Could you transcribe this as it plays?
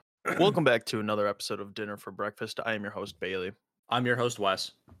Welcome back to another episode of Dinner for Breakfast. I am your host, Bailey. I'm your host,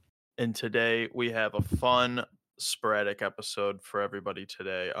 Wes. And today we have a fun, sporadic episode for everybody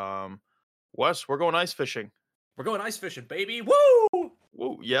today. Wes, we're going ice fishing. We're going ice fishing, baby. Woo!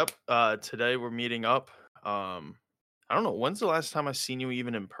 Woo, yep. Today we're meeting up. I don't know. When's the last time I seen you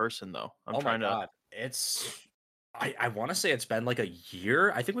even in person, though? My God. I want to say it's been like a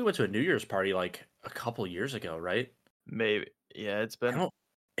year. I think we went to a New Year's party like a couple years ago, right? Maybe. Yeah, it's been a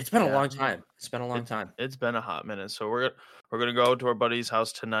long time. It's been a long time. It's been a hot minute. So we're gonna go to our buddy's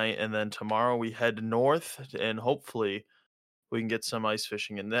house tonight, and then tomorrow we head north, and hopefully we can get some ice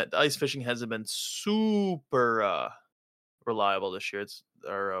fishing. And that ice fishing hasn't been super reliable this year.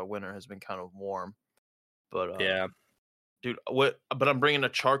 Our winter has been kind of warm, but Yeah. dude, but I'm bringing a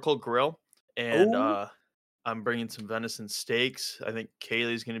charcoal grill, and I'm bringing some venison steaks. I think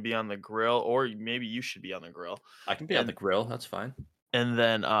Kaylee's gonna be on the grill, or maybe you should be on the grill. I can be on the grill. That's fine. And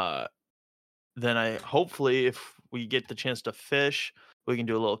then I hopefully, if we get the chance to fish, we can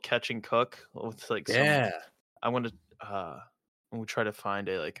do a little catch and cook with like some. I want to we try to find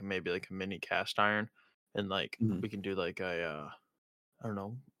maybe a mini cast iron, and we can do like a I don't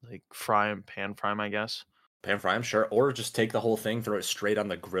know, like pan fry 'em, I guess. Pan fry 'em, sure. Or just take the whole thing, throw it straight on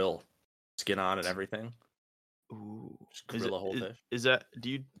the grill, skin on and everything. Ooh, just grill the whole fish. Is that?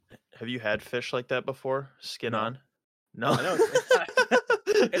 Have you had fish like that before? Skin on? No. I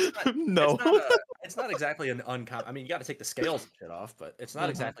know. It's not exactly an uncommon. I mean, you got to take the scales and shit off, but it's not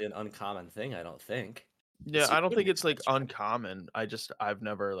exactly an uncommon thing, I don't think. Yeah, I don't think it's like uncommon. I've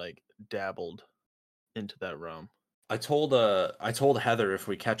never like dabbled into that realm. I told Heather if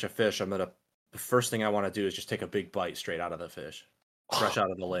we catch a fish, the first thing I want to do is just take a big bite straight out of the fish, fresh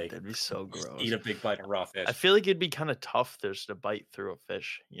out of the lake. That'd be so gross. Eat a big bite of raw fish. I feel like it'd be kind of tough just to bite through a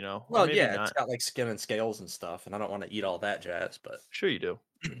fish, you know? Well, yeah, it's got like skin and scales and stuff, and I don't want to eat all that jazz, but sure you do.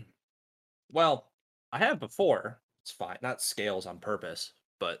 Well, I have before. It's fine. Not scales on purpose,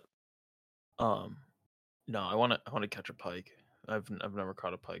 but no, I want to catch a pike. I've never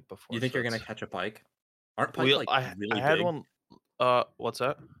caught a pike before. You think you're gonna catch a pike? Aren't pike really I had big? One. What's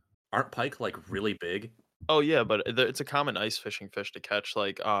that? Aren't pike like really big? Oh yeah, but it's a common ice fishing fish to catch.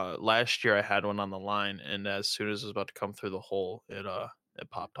 Like last year, I had one on the line, and as soon as it was about to come through the hole, it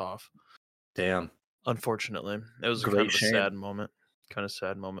popped off. Damn. Unfortunately, it was kind of a sad moment.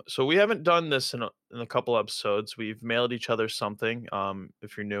 So we haven't done this in a couple episodes. We've mailed each other something.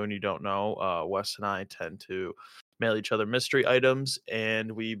 If you're new and you don't know, Wes and I tend to mail each other mystery items,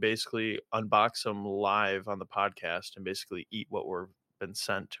 and we basically unbox them live on the podcast and basically eat what we're been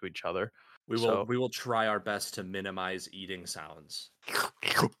sent to each other. We will try our best to minimize eating sounds.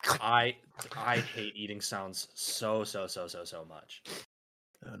 I hate eating sounds so much.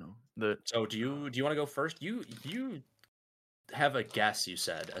 I know. So do you want to go first? You have a guess, you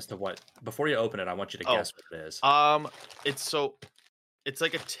said, as to what, before you open it, I want you to guess what it is. It's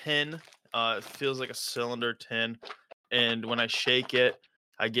like a tin. It feels like a cylinder tin, and when I shake it,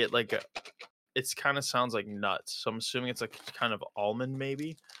 I get it kind of sounds like nuts. So I'm assuming it's like kind of almond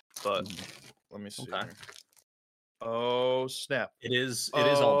maybe, but let me see. Okay. Oh snap! It is.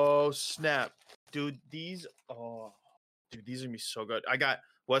 Oh snap, dude! These are gonna be so good.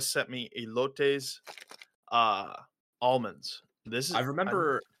 Wes sent me elotes, almonds. I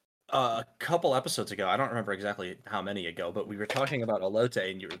remember a couple episodes ago. I don't remember exactly how many ago, but we were talking about elote,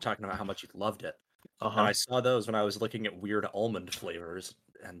 and you were talking about how much you loved it. And I saw those when I was looking at weird almond flavors,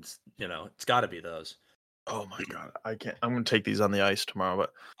 and it's got to be those. Oh my god, I can't. I'm gonna take these on the ice tomorrow,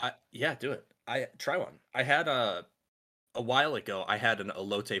 but do it. I try one. I had a while ago. I had an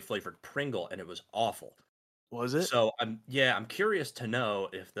elote flavored Pringle, and it was awful. Was it? So I'm curious to know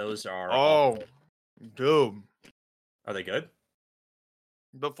if those are. Oh, dude, are they good?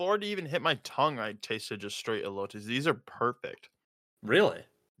 Before it even hit my tongue, I tasted just straight elotes. These are perfect. Really?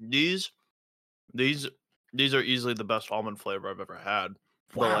 These are easily the best almond flavor I've ever had.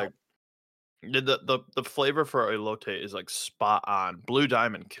 Wow. But the flavor for elote is like spot on. Blue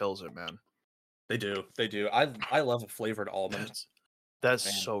Diamond kills it, man. They do. I love a flavored almond.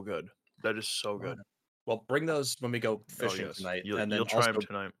 That's so good. That is so good. Well, bring those when we go fishing tonight. And then you'll try them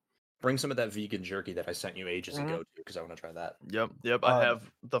tonight. Bring some of that vegan jerky that I sent you ages ago, because I want to try that. Yep. I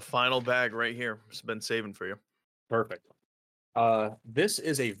have the final bag right here. It's been saving for you. Perfect. This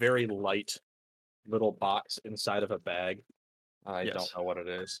is a very light little box inside of a bag. I don't know what it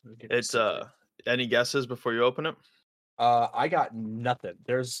is. It's any guesses before you open it? I got nothing.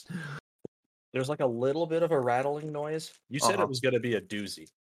 There's like a little bit of a rattling noise. You said it was going to be a doozy,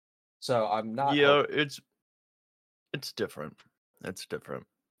 so I'm not. Yeah, it's different. It's different.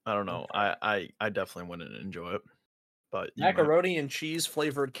 I don't know. I definitely wouldn't enjoy it. but macaroni and cheese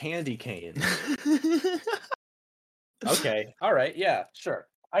flavored candy cane. Okay, all right, yeah, sure,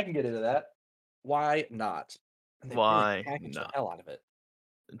 I can get into that. Why not? And they really Why packaged the not? hell out of it.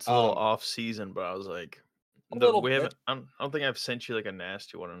 It's a little off season, but I was like, A little we bit. haven't. I don't think I've sent you like a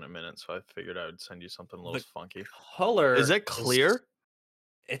nasty one in a minute, so I figured I would send you something a little The funky. color Is it clear?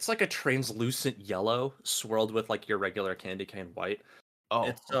 It's like a translucent yellow swirled with like your regular candy cane white. Oh,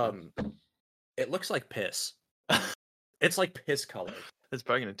 It's okay. it looks like piss. It's like piss color. It's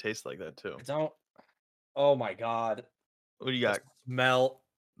probably gonna taste like that too. Oh my god. What do you got? Smell.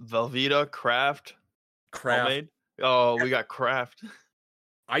 Velveeta, Kraft, homemade. Oh, we got Kraft.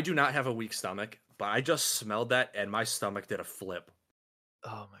 I do not have a weak stomach, but I just smelled that and my stomach did a flip.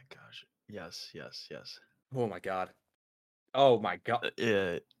 Oh my gosh. Yes. Oh my god. Oh my god.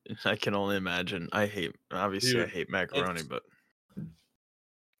 Yeah, I can only imagine. Obviously, Dude, I hate macaroni, but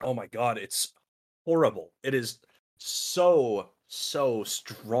oh my god, it's horrible. It is so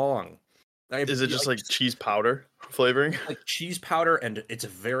strong. is it just like cheese powder flavoring? Like cheese powder, and it's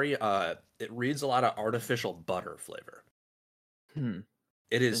very it reads a lot of artificial butter flavor.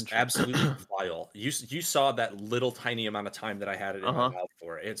 It is absolutely vile. You saw that little tiny amount of time that I had it in my mouth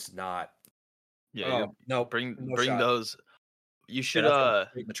for. It's not. Yeah, no. Bring shot. those. You should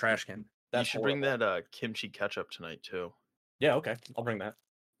in the trash can. You should bring that kimchi ketchup tonight too. Yeah, okay, I'll bring that.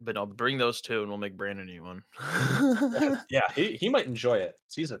 But I'll bring those two, and we'll make Brandon eat one. Yeah, he might enjoy it.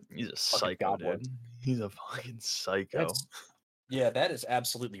 He's a psycho, dude. He's a fucking psycho. That is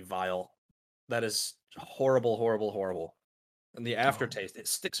absolutely vile. That is horrible. And the aftertaste, it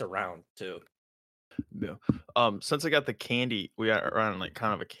sticks around too. Yeah. Since I got the candy, we got around like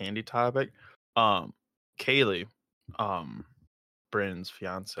kind of a candy topic. Kaylee, Brandon's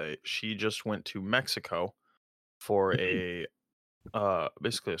fiance, she just went to Mexico for a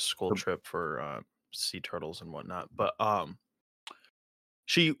basically a school trip for sea turtles and whatnot. But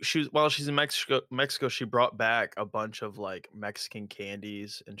she was while she's in Mexico, she brought back a bunch of like Mexican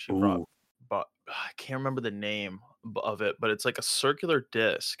candies, and she brought I can't remember the name of it, but it's like a circular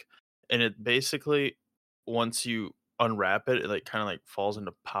disc, and it basically, once you unwrap it, it like kind of like falls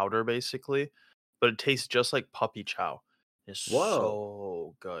into powder basically, but it tastes just like puppy chow. It's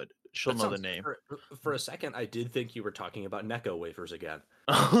so good. She'll know the name. For a second, I did think you were talking about Necco wafers again.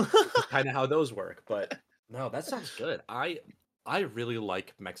 Kind of how those work, but no, that sounds good. I really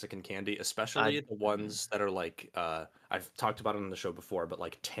like Mexican candy, especially the ones that are like I've talked about it on the show before, but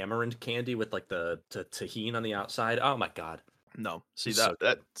like tamarind candy with like the tahini on the outside. Oh my god. No. See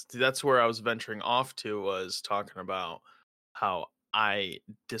that's where I was venturing off to, was talking about how I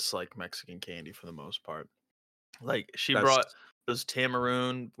dislike Mexican candy for the most part. Like she brought those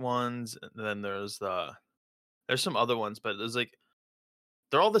tamarind ones, and then there's some other ones, but there's like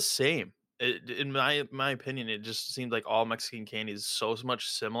they're all the same. In my opinion, it just seems like all Mexican candy is so much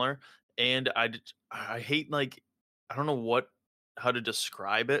similar, and I hate, like, I don't know how to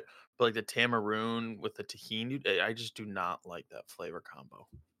describe it, but like the tamarind with the tahini, I just do not like that flavor combo.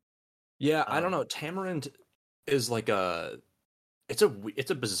 Yeah, I don't know. Tamarind is like it's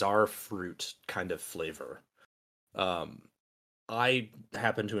a bizarre fruit kind of flavor. I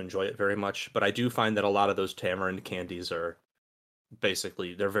happen to enjoy it very much, but I do find that a lot of those tamarind candies are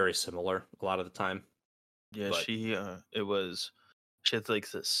basically, they're very similar a lot of the time. Yeah, but she had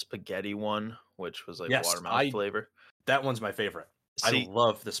like the spaghetti one, which was like watermelon flavor. That one's my favorite. I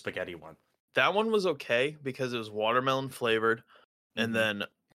love the spaghetti one. That one was okay because it was watermelon flavored, and then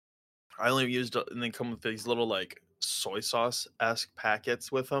I only used, and they come with these little like soy sauce-esque packets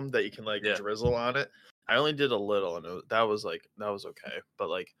with them that you can like drizzle on it. I only did a little, and that was okay. But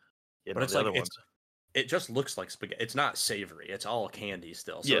like, but it's the other ones, it just looks like spaghetti. It's not savory. It's all candy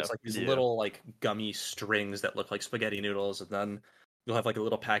still. So it's like these little like gummy strings that look like spaghetti noodles, and then you'll have like a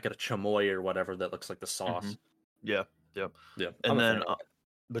little packet of chamoy or whatever that looks like the sauce. Yeah. And then,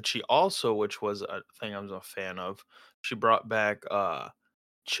 but she also, which was a thing I was a fan of, she brought back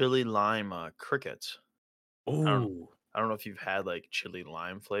chili lime crickets. Ooh. I don't know if you've had like chili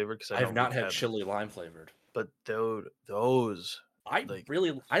lime flavored, because I have not had chili lime flavored. But those I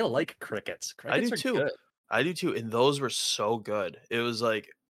like crickets. I do too. Good. I do too, and those were so good. It was like,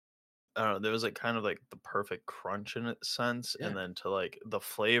 I don't know, there was like kind of like the perfect crunch in a sense, and then to like the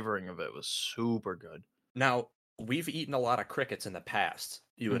flavoring of it was super good. Now, we've eaten a lot of crickets in the past,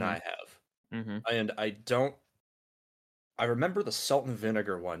 you and I have. And I remember the salt and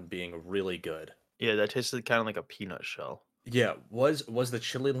vinegar one being really good. Yeah, that tasted kind of like a peanut shell. Yeah, was the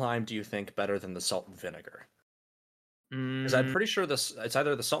chili lime, do you think, better than the salt and vinegar? Because I'm pretty sure it's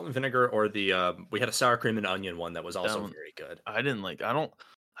either the salt and vinegar or the we had a sour cream and onion one that was also very good.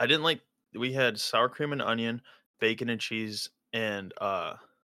 We had sour cream and onion. bacon and cheese, and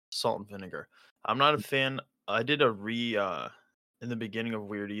salt and vinegar. I'm not a fan. I did in the beginning of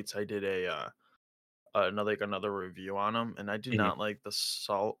Weird Eats, I did another review on them, and I did Mhm. not like the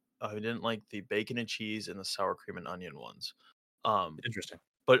salt. I didn't like the bacon and cheese and the sour cream and onion ones. Um, Interesting.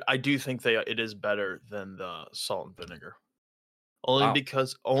 but I do think it is better than the salt and vinegar. Wow.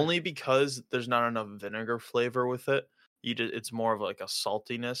 Only because there's not enough vinegar flavor with it. It's more of like a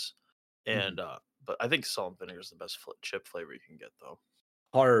saltiness, Mhm. and but I think salt and vinegar is the best chip flavor you can get, though.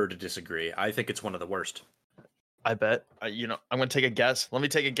 Hard to disagree. I think it's one of the worst. I bet. I'm gonna take a guess. Let me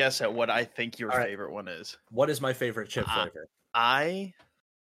take a guess at what I think your All right. favorite one is. What is my favorite chip I, flavor? I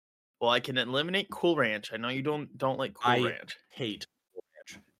I can eliminate Cool Ranch. I know you don't like Cool I Ranch. hate Cool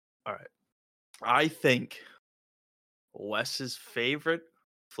Ranch. All right. I think Wes's favorite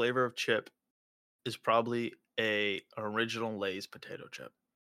flavor of chip is probably a original Lay's potato chip.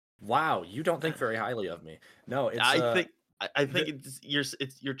 Wow, you don't think very highly of me. No, it's I think the,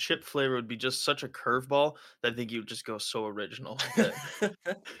 it's your chip flavor would be just such a curveball that I think you would just go so original with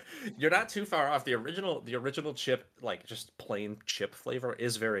it. you're not too far off. The original chip, like just plain chip flavor,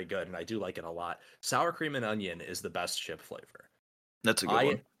 is very good, and I do like it a lot. Sour cream and onion is the best chip flavor. That's a good I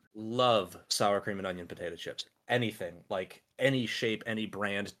one. love sour cream and onion potato chips. Anything, like any shape, any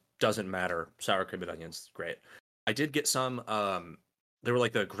brand, doesn't matter. Sour cream and onions, great. I did get some. They were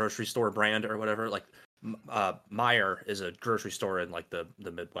like the grocery store brand or whatever. Like Meyer is a grocery store in like the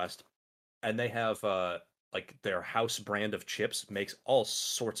Midwest, and they have like their house brand of chips makes all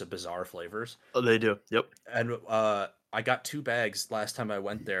sorts of bizarre flavors. Oh, they do. Yep. And I got 2 bags last time I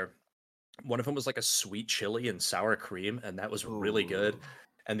went there. One of them was like a sweet chili and sour cream, and that was really good. Ooh.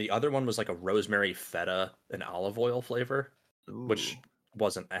 And the other one was like a rosemary feta and olive oil flavor, Ooh. which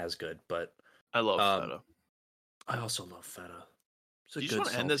wasn't as good. But I love um, feta. I also love feta. It's a Do you just good want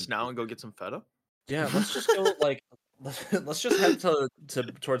to end salty this now treat. and go get some feta? Yeah, let's just go like let's just head to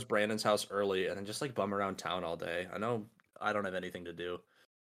towards Brandon's house early and then just like bum around town all day. I know I don't have anything to do.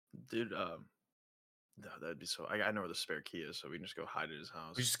 Dude, no, that'd be so. I know where the spare key is, so we can just go hide at his We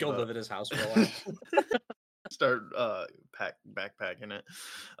house. just go But live at his house for a while. start backpacking it.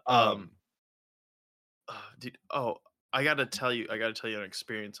 Um, Dude, I gotta tell you an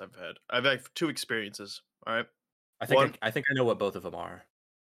experience I've had. I've had 2 experiences. All right, I think one, I think I know what both of them are.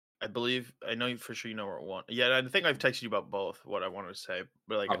 I know you for sure. You know where one. Yeah, I think I've texted you about both. What I wanted to say,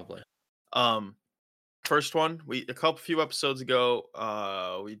 but like, Probably. um, first one, few episodes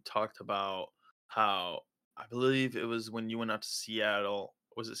ago, we talked about how I believe it was when you went out to Seattle.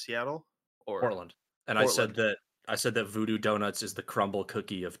 Was it Seattle or Portland. And Portland? I said that Voodoo Donuts is the crumble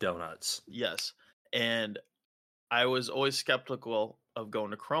cookie of donuts. Yes, and I was always skeptical of going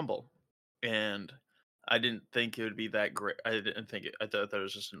to Crumble, and I didn't think it would be that great. I thought that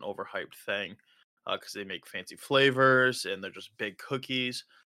was just an overhyped thing because they make fancy flavors and they're just big cookies.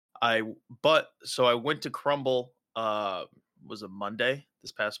 So I went to Crumble. Was a Monday,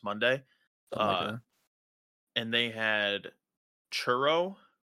 this past Monday, Something like uh, that. and they had churro,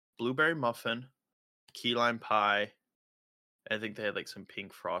 blueberry muffin, key lime pie. I think they had like some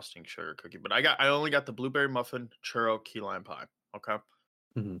pink frosting sugar cookie, but I only got the blueberry muffin, churro, key lime pie. Okay.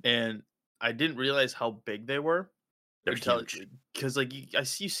 Mm-hmm. And I didn't realize how big they were They're until huge. because like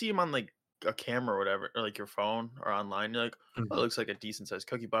you see them on like a camera or whatever, or like your phone or online. You're like, oh, it Mm-hmm. looks like a decent sized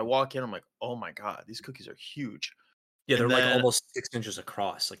cookie. But I walk in, I'm like, oh my god, these cookies are huge. Yeah, And they're like then almost 6 inches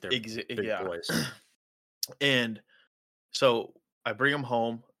across. Like they're big yeah, boys. and so I bring them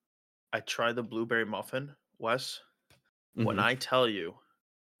home. I try the blueberry muffin, Wes. When Mm-hmm. I tell you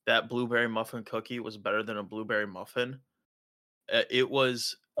that blueberry muffin cookie was better than a blueberry muffin, it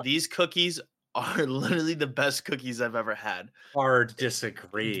was. These cookies are literally the best cookies I've ever had. Hard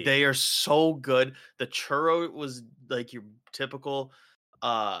disagree. They are so good. The churro was like your typical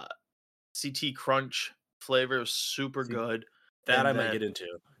uh CT crunch flavor. It was super See, good. that And I might get into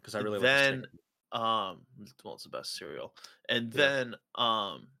because I really like this then chicken. well, it's the best cereal. And Yeah. then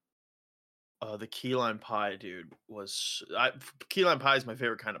the key lime pie, dude, key lime pie is my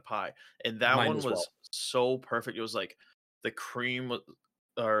favorite kind of pie, and that Mine one as well. was so perfect. It was like the cream was,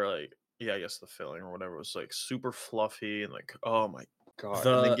 or like, yeah, I guess the filling or whatever was like super fluffy and like, oh my god,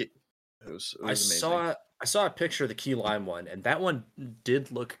 and then The get it was I amazing. saw a picture of the key lime one, and that one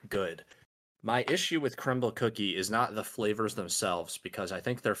did look good. My issue with crumble cookie is not the flavors themselves because I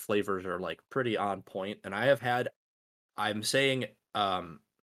think their flavors are like pretty on point, and I'm saying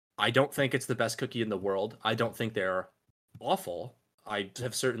I don't think it's the best cookie in the world. I don't think they're awful. I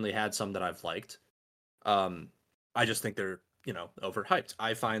have certainly had some that I've liked. Um, I just think they're, overhyped.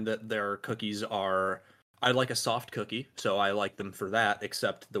 I find that their cookies are I like a soft cookie, so I like them for that,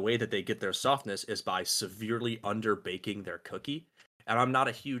 except the way that they get their softness is by severely under baking their cookie. And I'm not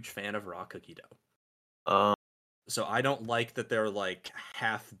a huge fan of raw cookie dough. Um, So I don't like that they're like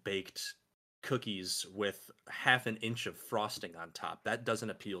half baked cookies with half an inch of frosting on top. That doesn't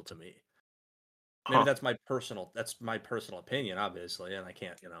appeal to me. Maybe huh. that's my personal opinion, obviously, and I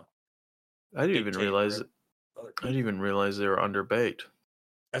can't, I didn't even dictate realize. other I didn't people. even realize they were underbaked.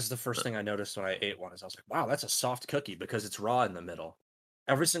 That's the first thing I noticed when I ate one. Is I was like, wow, that's a soft cookie because it's raw in the middle.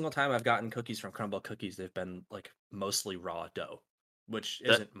 Every single time I've gotten cookies from Crumble Cookies, they've been like mostly raw dough, which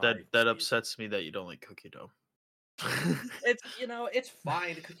That isn't that my that speed. upsets me that you don't like cookie dough. It's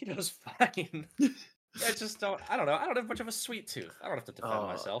fine. Cookie dough's fine. I just don't. I don't know. I don't have much of a sweet tooth. I don't have to defend Oh,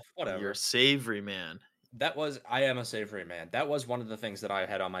 myself. you're a Whatever. savory man. I am a savory man. That was one of the things that I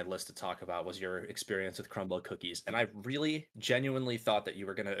had on my list to talk about was your experience with Crumble Cookies, and I really genuinely thought that you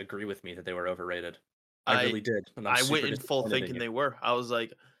were going to agree with me that they were overrated. I I really did, and I'm I went super in full disappointed in thinking you. they were. I was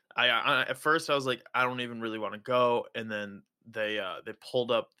like, at first I was like, I don't even really want to go, and then they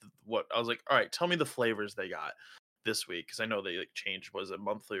pulled up what I was like. All right, tell me the flavors they got this week because I know they like changed. Was it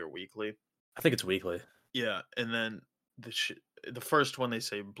monthly or weekly? I think it's weekly. Yeah, and then the first one they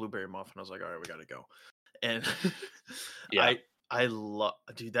say blueberry muffin. I was like, all right, we gotta go. And Yeah. I love,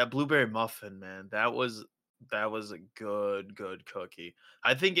 dude, that blueberry muffin, man. That was a good cookie.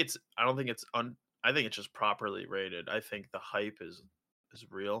 I don't think it's I think it's just properly rated. I think the hype is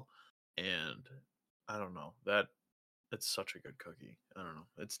real, and I don't know that it's such a good cookie. I don't know.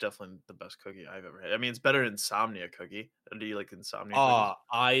 It's definitely the best cookie I've ever had. I mean, it's better than Insomnia cookie. Do you like Insomnia cookies?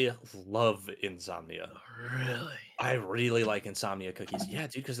 I love Insomnia. Really? I really like Insomnia cookies. Yeah,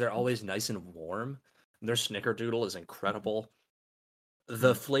 dude, because they're always nice and warm. Their Snickerdoodle is incredible.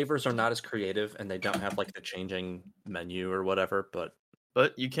 The Hmm. flavors are not as creative, and they don't have like the changing menu or whatever. But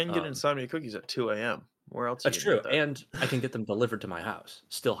But you can get um, Insomnia cookies at 2 a.m. Where else are that's you gonna true, get that? and I can get them delivered to my house,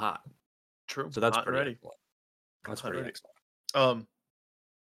 still hot. True, So that's hot and pretty ready, excellent. That's hot and pretty ready. excellent. Um,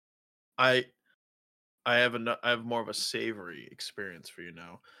 I I have more of a savory experience for you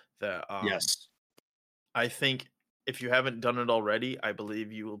now. That Yes. I think if you haven't done it already, I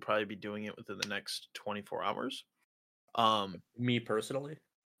believe you will probably be doing it within the next 24 hours. Um, Me personally,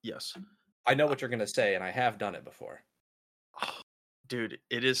 yes, I know uh, what you're gonna say, and I have done it before. dude,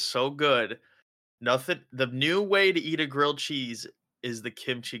 it is so good. Nothing. The new way to eat a grilled cheese is the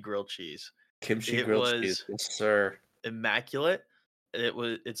kimchi grilled cheese. Kimchi It grilled cheese, was yes, sir. immaculate.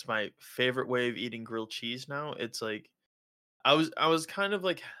 It's my favorite way of eating grilled cheese now. It's like I was kind of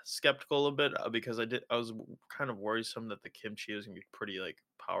like skeptical a bit because I was kind of worrisome that the kimchi was gonna be pretty like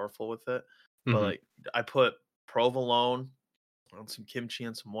powerful with it. But Mhm. like I put provolone on some kimchi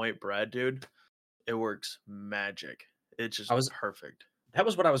and some white bread, dude. It works magic. It's I just was perfect. That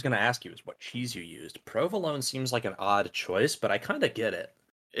was what I was gonna ask you is what cheese you used. Provolone seems like an odd choice, but I kinda get it.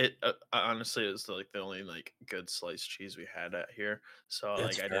 Honestly, it was like the only like good sliced cheese we had at here. So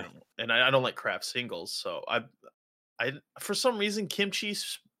It's like I fair. didn't, and I don't like Kraft singles. So I for some reason kimchi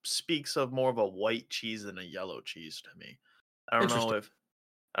speaks of more of a white cheese than a yellow cheese to me. I don't know Interesting. if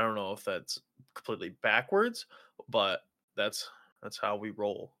I don't know if that's completely backwards, but that's how we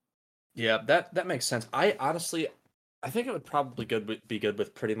roll. Yeah, that makes sense. I think it would probably be good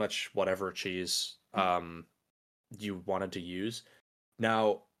with pretty much whatever cheese you wanted to use.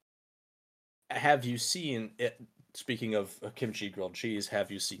 Now, have you seen it? Speaking of kimchi grilled cheese,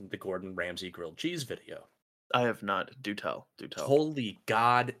 have you seen the Gordon Ramsay grilled cheese video? I have not. Do tell. Do tell. Holy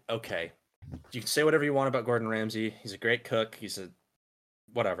God. Okay. You can say whatever you want about Gordon Ramsay. He's a great cook. He's a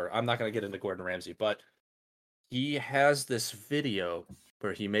whatever. I'm not going to get into Gordon Ramsay, but he has this video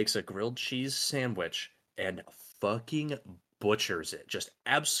where he makes a grilled cheese sandwich and fucking butchers it. Just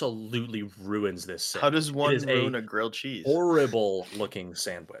absolutely ruins this How thing. does It is one a ruin a grilled cheese? horrible looking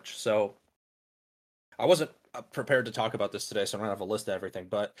sandwich. So I wasn't prepared to talk about this today, so I don't have a list of everything,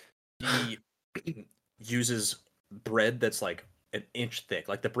 but he uses bread that's like an inch thick.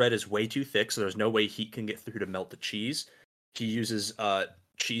 Like the bread is way too thick, so there's no way heat can get through to melt the cheese. He uses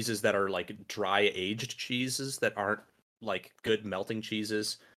cheeses that are like dry aged cheeses that aren't like good melting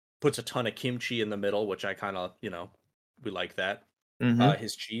cheeses. Puts a ton of kimchi in the middle, which I kind of, we like that. Mm-hmm.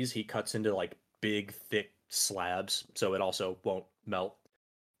 His cheese he cuts into like big thick slabs, so it also won't melt.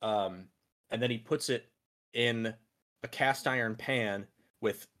 Um, and then he puts it in a cast iron pan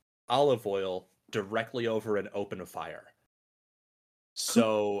with olive oil directly over an open fire.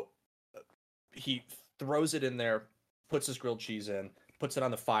 So he throws it in there, puts his grilled cheese in, puts it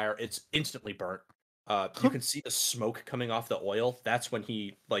on the fire. It's instantly burnt. You can see the smoke coming off the oil. That's when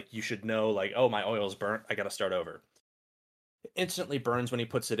he like you should know like, oh, my oil's burnt. I got to start over. instantly burns when he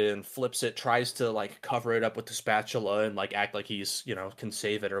puts it in, flips it, tries to like cover it up with the spatula and like act like he's, can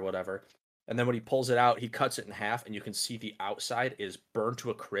save it or whatever. And then when he pulls it out, he cuts it in half and you can see the outside is burned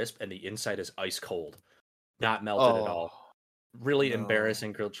to a crisp and the inside is ice cold. Not melted at all. Really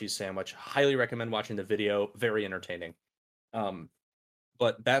embarrassing grilled cheese sandwich. Highly recommend watching the video. Very entertaining.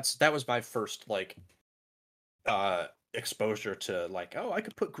 But that was my first like exposure to like, oh, I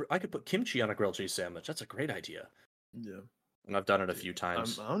could put kimchi on a grilled cheese sandwich. That's a great idea. Yeah. And I've done it a few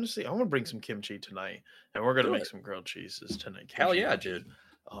times. Honestly, I'm gonna bring some kimchi tonight, and we're gonna make some grilled cheeses tonight. Hell yeah, dude!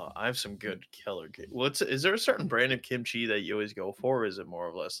 I have some good killer. Is there a certain brand of kimchi that you always go for, or is it more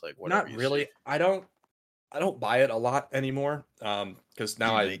or less like whatever? Not really. See? I don't buy it a lot anymore. Because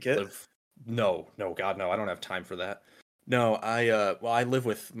now I live. No, God, no! I don't have time for that. No, I live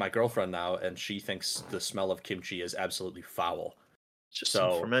with my girlfriend now, and she thinks the smell of kimchi is absolutely foul. Just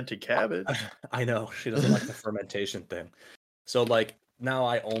some fermented cabbage. I know she doesn't like the fermentation thing. So like now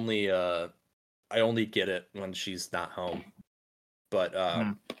I only get it when she's not home. But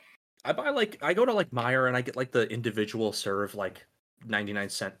I go to like Meijer and I get like the individual serve like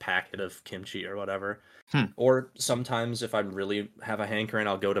 99-cent packet of kimchi or whatever. Or sometimes if I really have a hankering,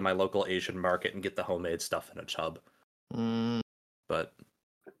 I'll go to my local Asian market and get the homemade stuff in a tub. But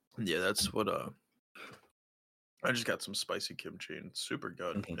yeah, that's what I just got some spicy kimchi and it's super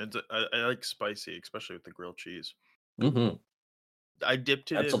good. Mm-hmm. I like spicy, especially with the grilled cheese. Mm-hmm. I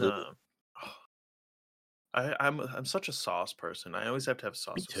dipped it in. I'm such a sauce person. I always have to have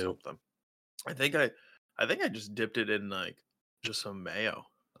sauce with something. I think I just dipped it in like just some mayo.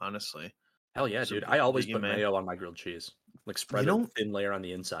 Honestly. Hell yeah, dude! I always put mayo on my grilled cheese. Like spread a thin layer on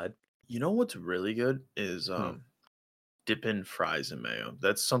the inside. You know what's really good is dip in fries in mayo.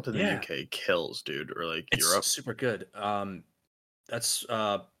 That's something the UK kills, dude. Or like it's Europe. Super good. That's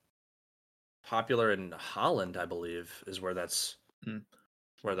popular in Holland, I believe, is where that's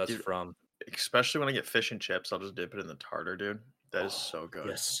from. Especially when I get fish and chips, I'll just dip it in the tartar, dude. That is so good.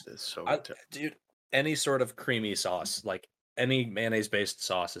 Yes, it's so good, dude. Any sort of creamy sauce, like any mayonnaise-based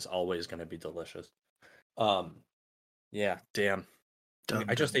sauce, is always going to be delicious. Yeah, damn.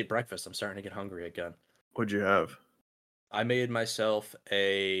 I just ate breakfast. I'm starting to get hungry again. What'd you have? I made myself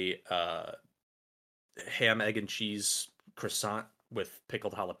a ham, egg, and cheese croissant with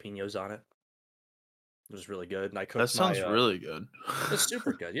pickled jalapenos on it. It was really good, and I cooked. That sounds really good. It's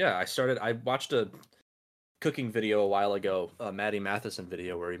super good. Yeah, I watched a cooking video a while ago, a Maddie Matheson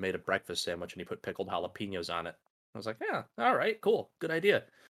video where he made a breakfast sandwich and he put pickled jalapenos on it. I was like, yeah, all right, cool, good idea.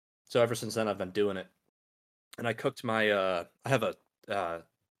 So ever since then, I've been doing it, and I cooked my. I have a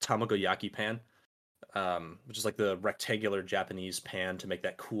tamagoyaki pan, which is like the rectangular Japanese pan to make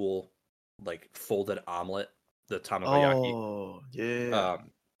that cool, like folded omelet. The tamagoyaki. Oh yeah.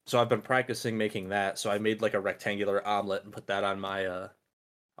 So I've been practicing making that. So I made like a rectangular omelet and put that on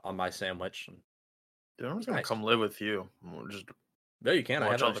my sandwich. Dude, I'm just gonna come live with you. No, you can. I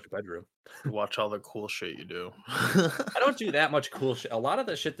have a bedroom. Watch all the cool shit you do. I don't do that much cool shit. A lot of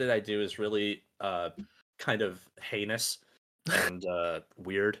the shit that I do is really kind of heinous and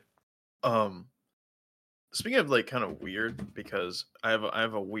weird. Speaking of like kind of weird, because I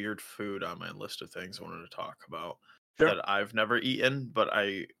have a weird food on my list of things I wanted to talk about that I've never eaten, but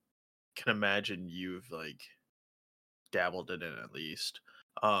I can imagine you've like dabbled in it at least.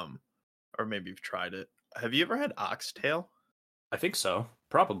 Or maybe you've tried it. Have you ever had oxtail? I think so.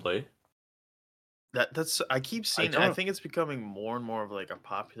 Probably. That's I keep seeing. I think it's becoming more and more of like a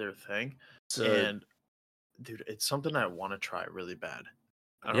popular thing. And dude, it's something I want to try really bad.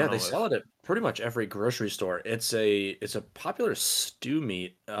 Yeah, they sell it at pretty much every grocery store. It's a popular stew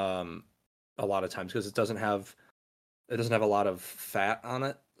meat a lot of times because it doesn't have a lot of fat on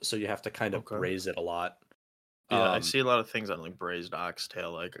it, so you have to kind of braise it a lot. Yeah, I see a lot of things on like braised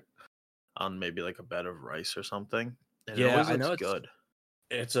oxtail, like on maybe like a bed of rice or something. And yeah, I know it's good.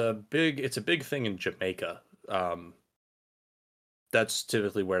 It's a big thing in Jamaica. That's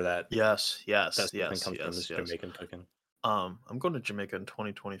typically where that yes comes from, is Jamaican cooking. I'm going to Jamaica in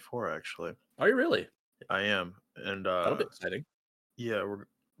 2024 actually. Are you really? I am, and that'll be exciting. Yeah,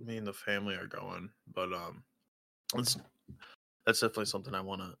 me and the family are going, but that's definitely something I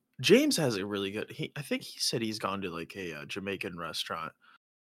want to. James has a really good. I think he said he's gone to like a Jamaican restaurant.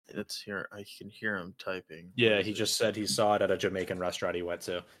 It's here. I can hear him typing. Yeah, he just said he saw it at a Jamaican restaurant he went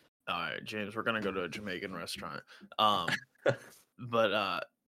to. All right, James, we're gonna go to a Jamaican restaurant. But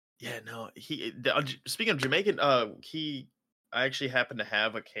yeah, no. Speaking of Jamaican, I actually happened to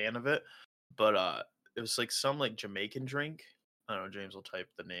have a can of it, but it was like some like Jamaican drink. I don't know. James will type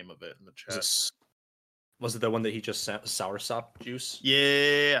the name of it in the chat. Was it the one that he just sent, soursop juice?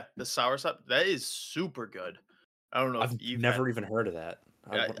 Yeah, the soursop. That is super good. I don't know if I've you've never even heard of that.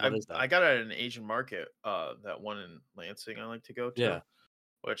 Yeah, What is I that? got it at an Asian market, that one in Lansing I like to go to, Yeah,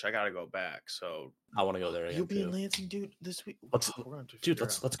 which I gotta go back. So I want to go there you'll again be in too. Lansing, dude, this week. Let's, We're going to dude, figure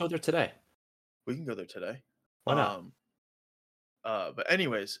out. let's go there today. We can go there today. Why not? Um, but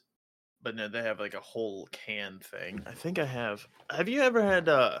anyways, but no, they have like a whole can thing. I think I have. Have you ever had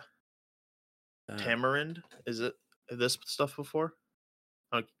tamarind? Is it this stuff before?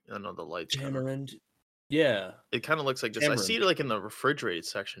 I know the lights kind of. Tamarind. Yeah, It kind of looks like this. I see tamarind. it like in the refrigerated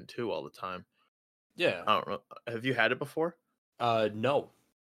section too all the time. Yeah. I don't know. Have you had it before? No, I don't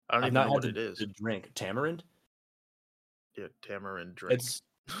I've even not know had what it the is. drink. Tamarind. Yeah, tamarind drink.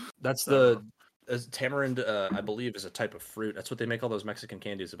 That's I don't know. tamarind. I believe is a type of fruit. That's what they make all those Mexican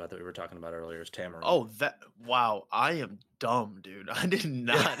candies about that we were talking about earlier. Is tamarind. Oh, wow! I am dumb, dude. I did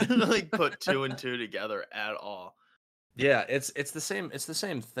not like put two and two together at all. Yeah, it's the same. It's the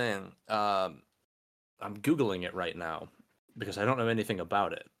same thing. I'm googling it right now because I don't know anything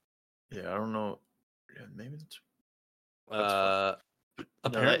about it. Yeah, I don't know. Yeah, maybe that's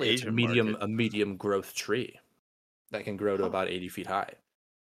Apparently, it's Asian market. a medium growth tree that can grow to about 80 feet high.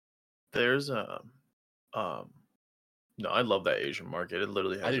 There's no, I love that Asian market. It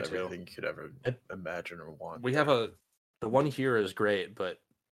literally has I do everything too. you could ever imagine or want. We have the one here is great, but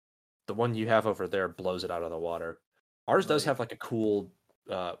the one you have over there blows it out of the water. Ours does have like a cool.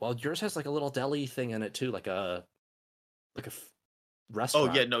 Well, yours has like a little deli thing in it too, like a restaurant.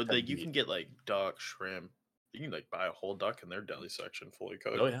 Oh yeah, no, you can get like duck, shrimp. You can like buy a whole duck in their deli section, fully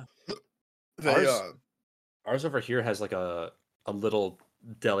cooked. Oh yeah. They Ours over here has like a little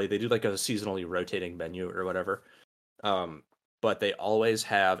deli. They do like a seasonally rotating menu or whatever. But they always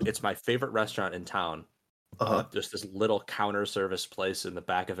have. It's my favorite restaurant in town. Just this little counter service place in the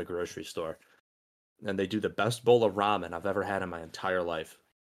back of a grocery store, and they do the best bowl of ramen I've ever had in my entire life.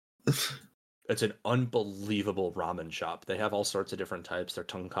 It's an unbelievable ramen shop. They have all sorts of different types. Their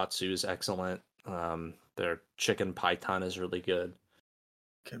tonkatsu is excellent. Their chicken python is really good.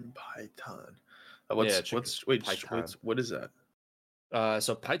 Chicken python. What is that?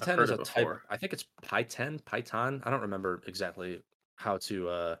 So python is a type. I think it's python. I don't remember exactly how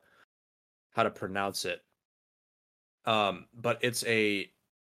to pronounce it. But it's a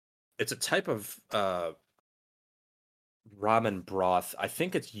type of ramen broth. I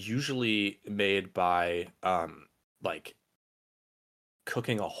think it's usually made by like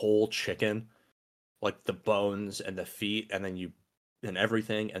cooking a whole chicken, like the bones and the feet, and then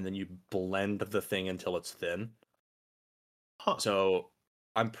everything, and then you blend the thing until it's thin. So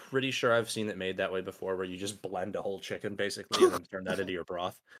I'm pretty sure I've seen it made that way before, where you just blend a whole chicken basically and then turn that into your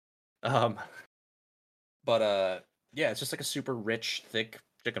broth. But yeah, it's just like a super rich, thick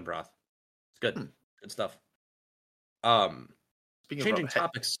chicken broth. It's good. Good stuff. Changing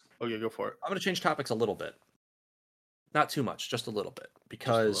topics. Oh yeah, go for it. I'm gonna change topics a little bit. Not too much, just a little bit.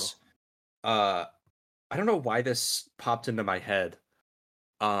 Because I don't know why this popped into my head.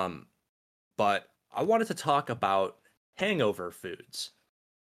 But I wanted to talk about hangover foods.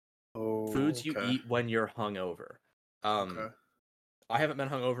 Foods you eat when you're hungover. I haven't been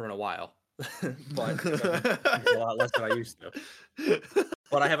hungover in a while, but a lot less than I used to.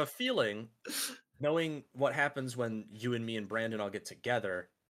 But I have a feeling, knowing what happens when you and me and Brandon all get together,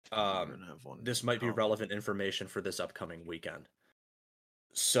 this might be relevant information for this upcoming weekend.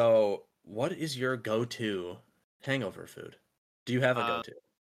 So, what is your go-to hangover food? Do you have a go-to?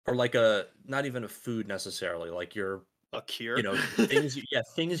 Or like not even a food necessarily, like your a cure,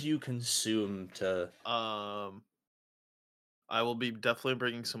 things you consume to. I will be definitely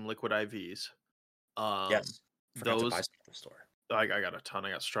bringing some liquid IVs. Yes, those to buy some at the store. I got a ton.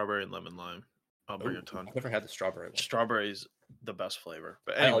 I got strawberry and lemon lime. I'll bring a ton. I've never had the strawberry one. Strawberry's the best flavor,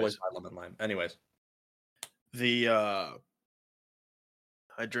 but anyways, I always buy lemon lime. Anyways, I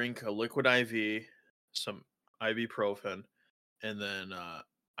drink a liquid IV, some ibuprofen, and then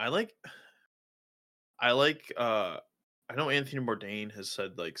I know Anthony Bourdain has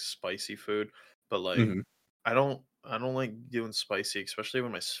said like spicy food, but like I don't like doing spicy, especially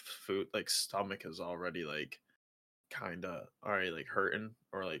when my stomach is already like kind of already like hurting,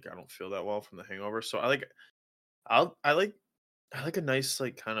 or like I don't feel that well from the hangover. So I like a nice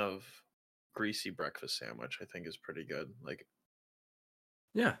like kind of greasy breakfast sandwich. I think is pretty good. Like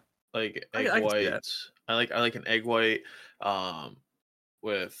like egg whites. I like an egg white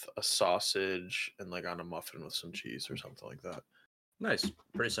with a sausage and like on a muffin with some cheese or something like that. Nice.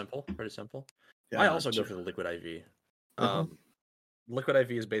 Pretty simple. Yeah, I also go for the liquid IV. Liquid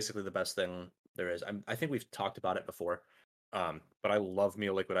IV is basically the best thing there is. I think we've talked about it before. But I love me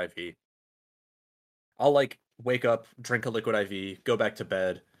a liquid IV. I'll like wake up, drink a liquid IV, go back to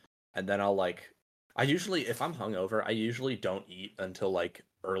bed, and then I'll like I usually, if I'm hungover, I usually don't eat until like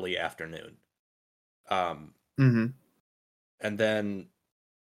early afternoon. Mm-hmm. And then,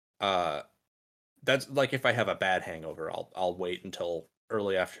 that's like if I have a bad hangover, I'll wait until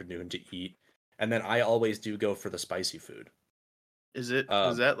early afternoon to eat, and then I always do go for the spicy food. Does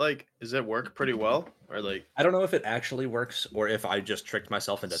that work pretty well, or like I don't know if it actually works or if I just tricked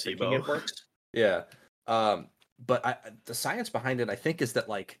myself into thinking it works. Yeah. But the science behind it, I think, is that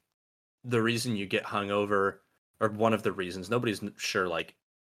like the reason you get hungover, or one of the reasons, nobody's sure like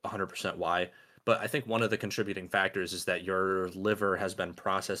 100% why, but I think one of the contributing factors is that your liver has been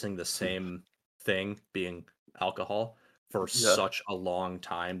processing the same thing, being alcohol, for such a long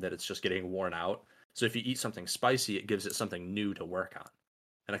time that it's just getting worn out. So if you eat something spicy, it gives it something new to work on,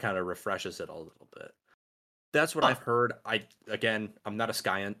 and it kind of refreshes it a little bit. That's what I've heard. I'm not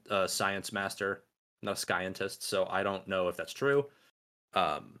a science master, I'm not a scientist, so I don't know if that's true.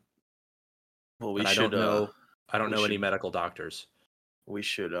 Well, I don't know. I don't know any medical doctors. We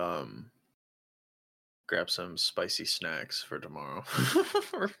should grab some spicy snacks for tomorrow.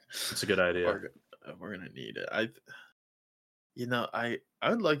 It's a good idea. We're gonna need it. I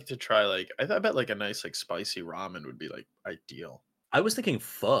would like to try I bet like a nice like spicy ramen would be like ideal. I was thinking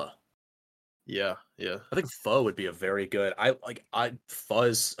pho. Yeah. I think pho would be a very good. Pho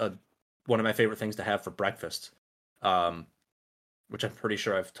is one of my favorite things to have for breakfast. Which I'm pretty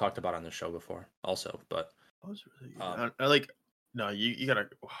sure I've talked about on the show before, also. But was really good. I like. No, you gotta,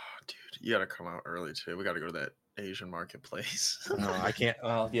 dude. You gotta come out early too. We gotta go to that Asian marketplace. No, I can't.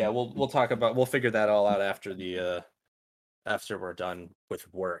 Well, yeah, we'll talk about. We'll figure that all out after we're done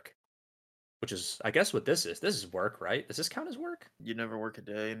with work, which is, I guess, what this is. This is work, right? Does this count as work? You never work a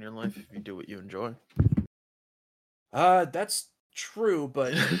day in your life if you do what you enjoy. That's true,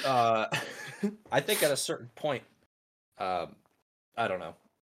 but I think at a certain point, I don't know.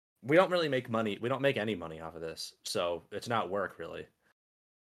 We don't really make money. We don't make any money off of this, so it's not work really.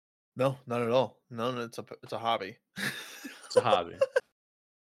 No, not at all. No, it's a hobby. It's a hobby,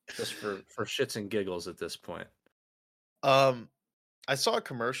 just for shits and giggles at this point. I saw a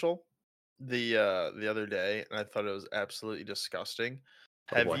commercial the other day, and I thought it was absolutely disgusting.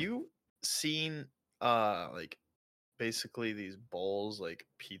 Oh, Have you seen like basically these bowls, like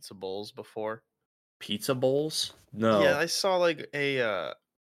pizza bowls, before? Pizza bowls? No. Yeah, I saw like a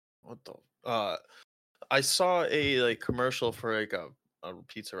I saw a like commercial for like a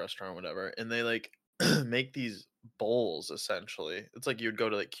pizza restaurant or whatever, and they like make these bowls essentially. It's like you'd go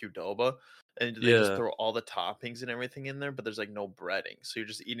to like Qdoba and they just throw all the toppings and everything in there, but there's like no breading. So you're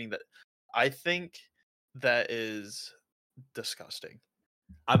just eating that. I think that is disgusting.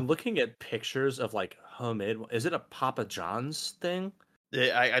 I'm looking at pictures of like homemade. Is it a Papa John's thing?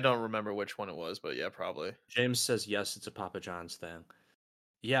 Yeah, I don't remember which one it was, but yeah, probably. James says yes, it's a Papa John's thing.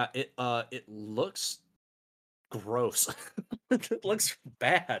 Yeah, it looks gross. It looks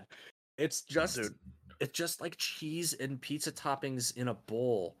bad. It's just like cheese and pizza toppings in a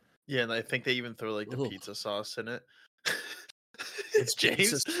bowl. Yeah, and I think they even throw like the pizza sauce in it. It's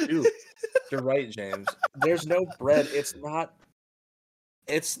James. You're right, James. There's no bread. It's not.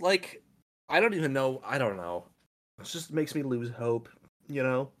 It's like I don't know. It just makes me lose hope, you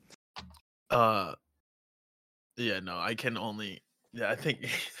know? Yeah, no, I can only I think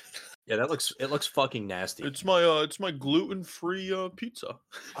Yeah, it looks fucking nasty. It's my gluten-free pizza.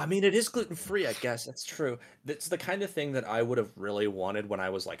 I mean, it is gluten-free, I guess. That's true. That's the kind of thing that I would have really wanted when I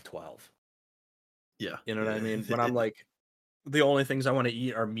was like 12. Yeah. You know what I mean? When I'm like, the only things I want to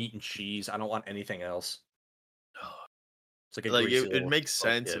eat are meat and cheese. I don't want anything else. It's like it makes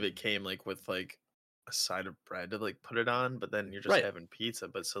sense if it came like with like a side of bread to like put it on, but then you're just having pizza.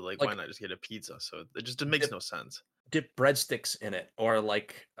 But so like why not just get a pizza? So it just makes no sense. Dip breadsticks in it, or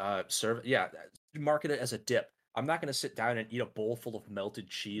like market it as a dip. I'm not gonna sit down and eat a bowl full of melted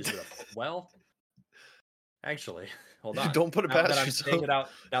cheese with well, actually, hold on. Don't put it past yourself.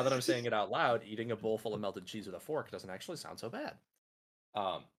 Now that I'm saying it out loud, eating a bowl full of melted cheese with a fork doesn't actually sound so bad.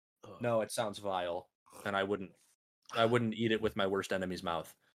 No, it sounds vile, and I wouldn't eat it with my worst enemy's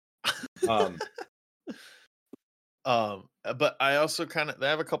mouth. But I also they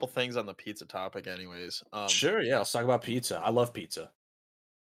have a couple things on the pizza topic anyways. Sure, yeah, let's talk about pizza. I love pizza.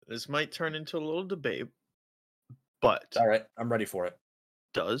 This might turn into a little debate, but all right, I'm ready for it.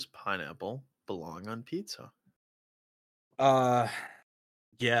 Does pineapple belong on pizza?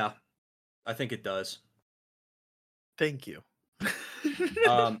 Yeah, I think it does. Thank you.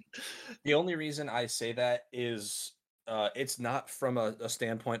 The only reason I say that is it's not from a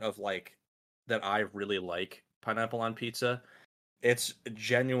standpoint of like that I really like pineapple on pizza. It's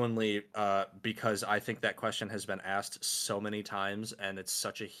genuinely because I think that question has been asked so many times and it's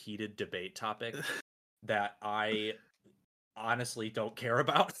such a heated debate topic that I honestly don't care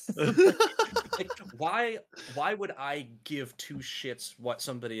about. Like, why would I give two shits what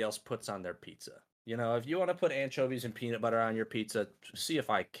somebody else puts on their pizza? You know, if you want to put anchovies and peanut butter on your pizza, see if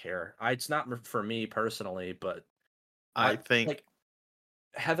I care. It's not for me personally, but I think like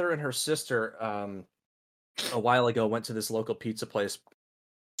Heather and her sister a while ago went to this local pizza place.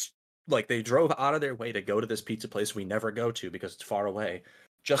 Like, they drove out of their way to go to this pizza place we never go to because it's far away,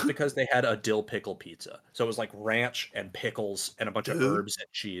 just because they had a dill pickle pizza. So it was like ranch and pickles and a bunch of herbs and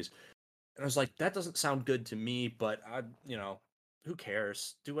cheese. And I was like, that doesn't sound good to me, but who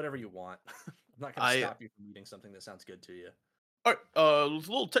cares? Do whatever you want. I'm not going to stop you from eating something that sounds good to you. All right,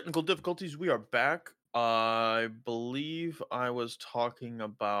 little technical difficulties. We are back. I believe I was talking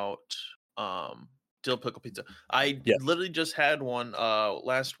about dill pickle pizza. I literally just had one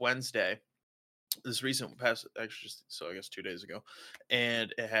last Wednesday. This recent past, actually, so I guess 2 days ago,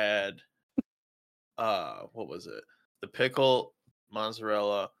 and it had what was it? The pickle,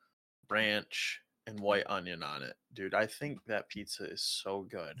 mozzarella, ranch, and white onion on it. Dude, I think that pizza is so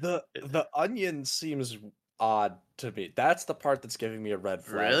good. The onion seems odd to me. That's the part that's giving me a red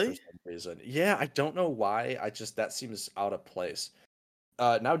flag for some reason. Yeah, I don't know why. That seems out of place.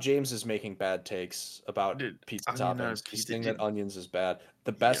 Now James is making bad takes about pizza toppings. He's saying that onions is bad.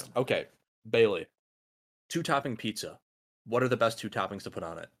 The best, okay, Bailey, 2-topping pizza. What are the best 2 toppings to put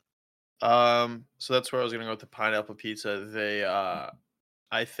on it? So that's where I was gonna go with the pineapple pizza. They,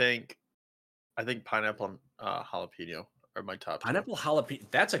 I think pineapple and jalapeno are my top. Pineapple jalapeno.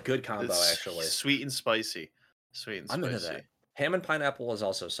 That's a good combo, actually. Sweet and spicy. I'm into that. Ham and pineapple is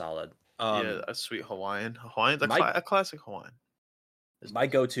also solid. Yeah, a sweet Hawaiian. A classic Hawaiian. My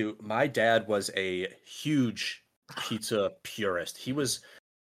go-to. My dad was a huge pizza purist. He was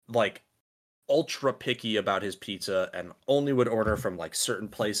like ultra picky about his pizza and only would order from like certain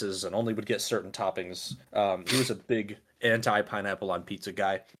places and only would get certain toppings. He was a big anti-pineapple on pizza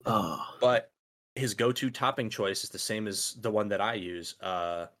guy. But his go-to topping choice is the same as the one that I use.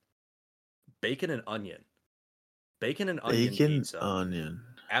 Bacon and onion. Bacon and onion pizza. Onion.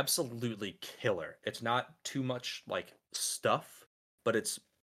 Absolutely killer. It's not too much like stuff, but it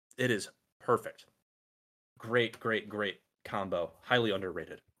is perfect. Great combo. Highly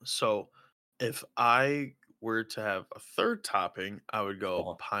underrated. So if I were to have a third topping, I would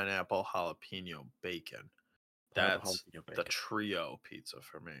go pineapple jalapeno bacon. That's the trio pizza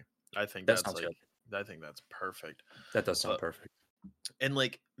for me. I think that's like good. I think that's perfect. That does sound perfect. And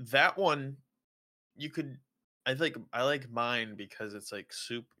like that one, you could. I like mine because it's like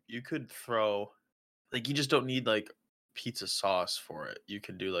soup. You could throw, like, you just don't need like pizza sauce for it. You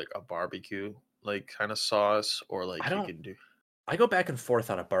can do like a barbecue like kind of sauce, or like you can do. I go back and forth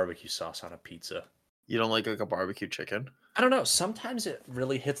on a barbecue sauce on a pizza. You don't like a barbecue chicken? I don't know. Sometimes it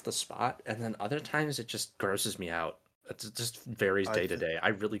really hits the spot, and then other times it just grosses me out. It just varies day to day. I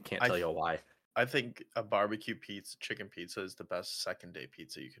really can't tell you why. I think a barbecue chicken pizza is the best second day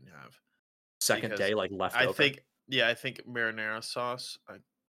pizza you can have. Second day, like leftover. I think marinara sauce, I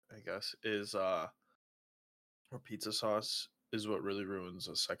guess, is or pizza sauce is what really ruins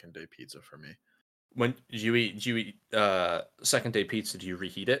a second day pizza for me. When you eat second day pizza, do you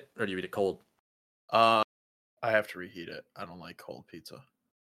reheat it or do you eat it cold? I have to reheat it. I don't like cold pizza.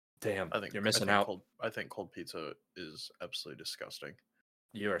 Damn, I think you're missing out. I think cold pizza is absolutely disgusting.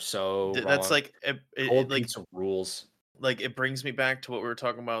 You are so wrong. That's like cold pizza rules. Like, it brings me back to what we were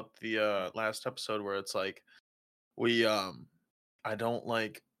talking about the last episode, where it's like I don't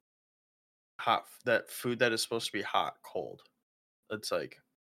like that food that is supposed to be hot cold. It's like,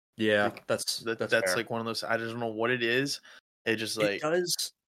 yeah, that's like one of those. I don't know what it is. It just like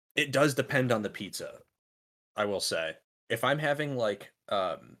it does depend on the pizza. I will say, if I'm having like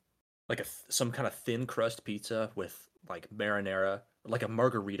some kind of thin crust pizza with like marinara, like a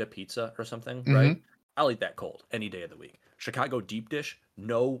margarita pizza or something, right? I'll eat that cold any day of the week. Chicago deep dish,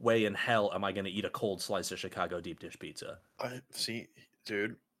 no way in hell am I going to eat a cold slice of Chicago deep dish pizza. See,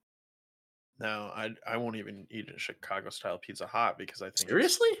 dude. No, I won't even eat a Chicago style pizza hot because I think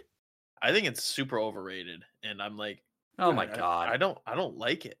I think it's super overrated, and I'm like, oh my god, I don't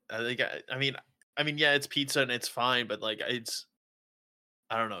like it. I mean, yeah, it's pizza and it's fine, but like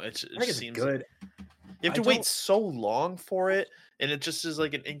I don't know. It seems good. You have to wait so long for it, and it just is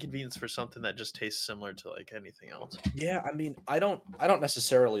like an inconvenience for something that just tastes similar to like anything else. Yeah, I mean, I don't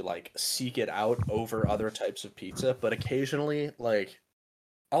necessarily like seek it out over other types of pizza, but occasionally, like,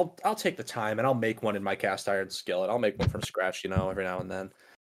 I'll take the time and I'll make one in my cast iron skillet. I'll make one from scratch, every now and then.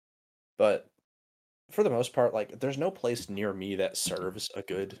 But for the most part, like, there's no place near me that serves a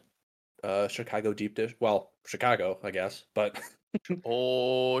good Chicago deep dish. Well, Chicago, I guess, but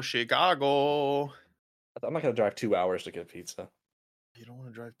oh, Chicago. I'm not gonna drive 2 hours to get pizza. You don't want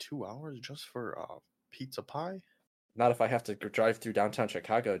to drive 2 hours just for pizza pie? Not if I have to drive through downtown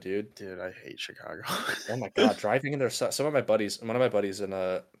Chicago, dude. Dude, I hate Chicago. Oh my god, driving in there. Some of my buddies, one of my buddies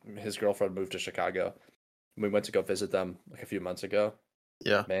and his girlfriend moved to Chicago. We went to go visit them like a few months ago.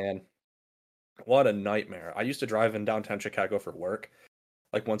 Yeah. Man, what a nightmare. I used to drive in downtown Chicago for work.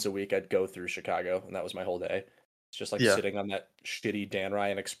 Like once a week, I'd go through Chicago, and that was my whole day. It's just like sitting on that shitty Dan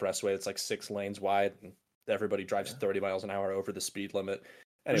Ryan Expressway. It's like 6 lanes wide, and everybody drives 30 miles an hour over the speed limit.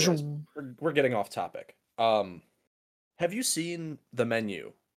 Anyways, we're getting off topic. Have you seen The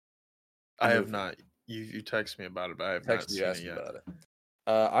Menu? I have not. You text me about it, but I have not seen it yet. About it.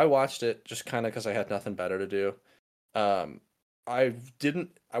 I watched it just kind of because I had nothing better to do. I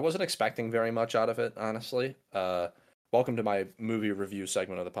wasn't expecting very much out of it, honestly. Welcome to my movie review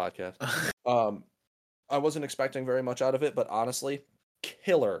segment of the podcast. I wasn't expecting very much out of it, but honestly,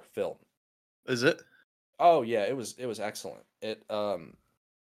 killer film. Is it? Oh yeah, it was excellent.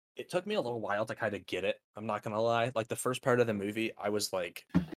 It took me a little while to kind of get it. I'm not gonna lie. Like the first part of the movie, I was like,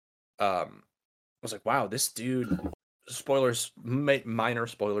 wow, this dude. Spoilers, minor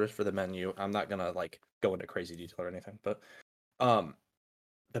spoilers for The Menu. I'm not gonna like go into crazy detail or anything, but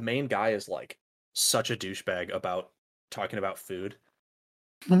the main guy is like such a douchebag about talking about food.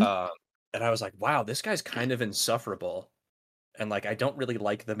 Mm-hmm. And I was like, wow, this guy's kind of insufferable, and like I don't really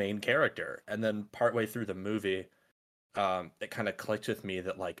like the main character. And then partway through the movie, it kind of clicked with me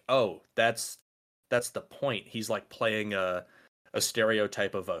that like, oh, that's the point. He's like playing a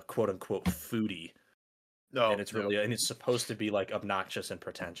stereotype of a quote unquote foodie. No, and it's really and it's supposed to be like obnoxious and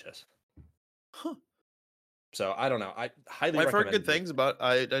pretentious. Huh. So I don't know. I highly. I've heard good things about.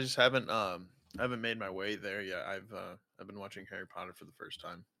 I just haven't made my way there yet. I've been watching Harry Potter for the first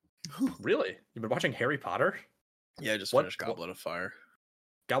time. Really? You've been watching Harry Potter? Yeah, I just finished Goblet of Fire.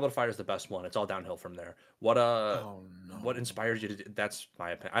 Goblet of Fire is the best one. It's all downhill from there. What What inspired you to do? That's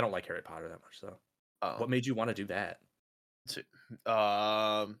my opinion. I don't like Harry Potter that much, though. What made you want to do that?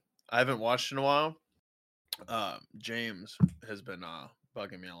 I haven't watched in a while. James has been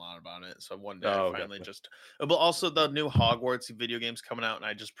bugging me a lot about it. So one day I finally just. But also the new Hogwarts video game's coming out, and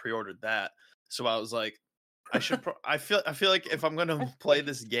I just pre-ordered that. So I was like, I should. I feel like if I'm gonna play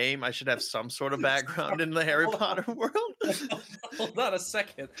this game, I should have some sort of background in the Harry Potter world. Hold on a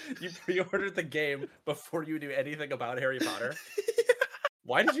second. You pre-ordered the game before you knew anything about Harry Potter.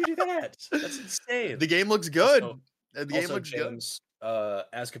 Why did you do that? That's insane. The game looks good. The game looks good.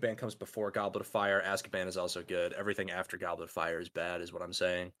 Azkaban comes before Goblet of Fire. Azkaban is also good. Everything after Goblet of Fire is bad, is what I'm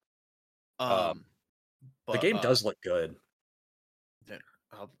saying. But, the game does look good.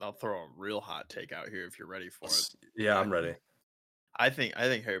 I'll throw a real hot take out here if you're ready for it. Yeah, I'm ready. I think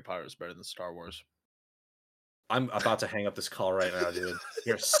Harry Potter is better than Star Wars. I'm about to hang up this call right now, dude.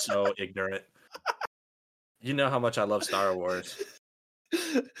 You're so ignorant. You know how much I love Star Wars.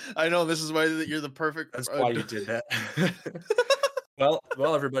 I know, this is why you're the perfect. That's why you did that. Well,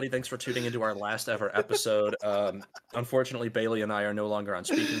 everybody, thanks for tuning into our last ever episode. Unfortunately, Bailey and I are no longer on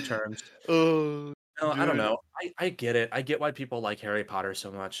speaking terms. I don't know. I get it. I get why people like Harry Potter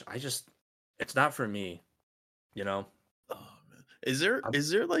so much. It's not for me, you know. Oh man, is there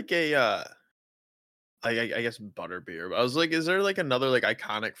like a I guess butterbeer? But I was like, is there like another like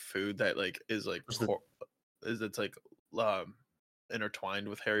iconic food that like is like it's like intertwined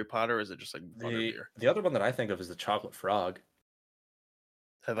with Harry Potter? Or is it just like butterbeer? The other one that I think of is the chocolate frog.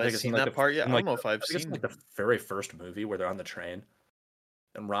 Have I seen that part yet? I don't know if I've seen like the very first movie where they're on the train.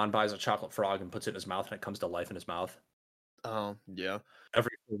 And Ron buys a chocolate frog and puts it in his mouth, and it comes to life in his mouth. Oh, yeah.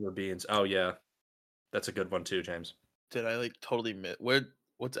 Every flavor beans. Oh, yeah. That's a good one, too, James. Did I, like, totally miss...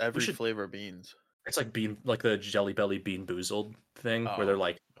 What's every flavor of beans? It's like the Jelly Belly Bean Boozled thing, where they're,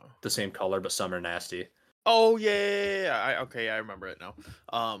 like, the same color, but some are nasty. Oh, yeah. I remember it now.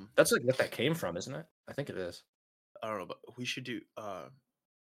 That's, like, what that came from, isn't it? I think it is. I don't know, but we should do...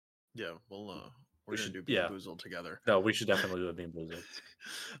 Yeah, we're gonna do Bean Boozled together. No, we should definitely do a Bean Boozled.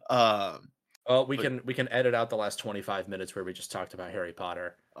 Well, we can edit out the last 25 minutes where we just talked about Harry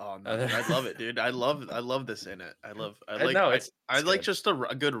Potter. Oh no, I love it, dude. I love this in it. I like just a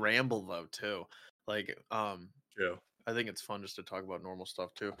good ramble though too. Like true. I think it's fun just to talk about normal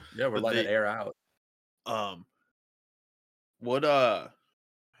stuff too. Yeah, we're letting it air out. What here,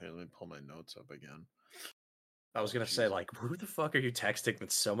 let me pull my notes up again. I was gonna say, like, who the fuck are you texting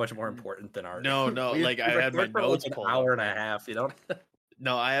that's so much more important than our? No, like I had my notes pulled up. An hour and a half, you know.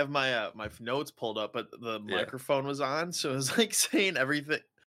 No, I have my my notes pulled up, but the microphone was on, so it was like saying everything.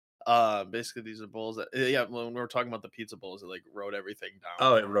 Basically, these are bowls that when we were talking about the pizza bowls, it like wrote everything down.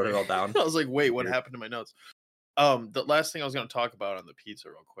 Oh, it wrote it all down. I was like, wait, what happened to my notes? The last thing I was going to talk about on the pizza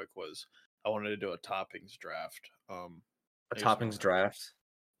real quick was I wanted to do a toppings draft. A toppings draft,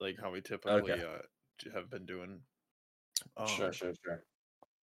 like how we typically okay. have been doing. Sure.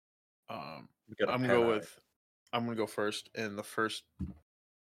 I'm We got a gonna pen go on with. I'm gonna go first, and the first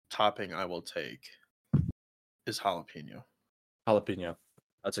topping I will take is jalapeno. Jalapeno.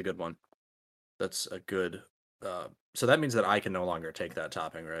 That's a good one. That's a good. So that means that I can no longer take that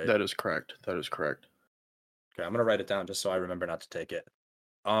topping, right? That is correct. Okay, I'm gonna write it down just so I remember not to take it.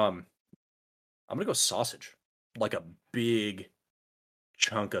 I'm gonna go sausage, like a big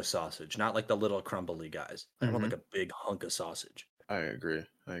chunk of sausage, not like the little crumbly guys. I want like a big hunk of sausage. I agree.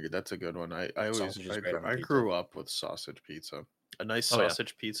 That's a good one. I always Sausage is great on I pizza. grew up with sausage pizza. A nice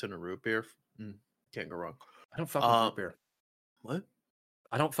sausage pizza and a root beer. Can't go wrong. I don't fuck with root beer. What?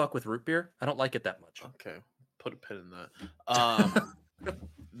 I don't fuck with root beer. I don't like it that much. Okay, put a pin in that.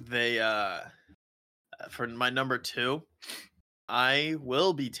 They for my number 2, I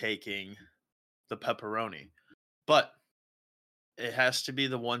will be taking the pepperoni, but it has to be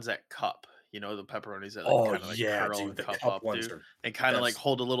the ones that cup. You know, the pepperonis that like, kind of like curl dude, and the cup up, ones dude, and kind of like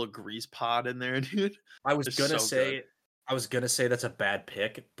hold a little grease pod in there, dude. I was They're gonna so say, good. I was gonna say that's a bad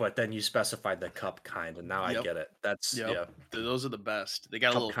pick, but then you specified the cup kind, and now I get it. That's yeah. Those are the best. They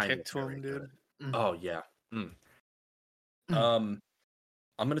got Cup a little kind kick is to very them, dude. Oh yeah. I'm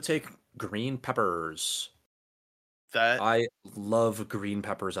gonna take green peppers. That I love green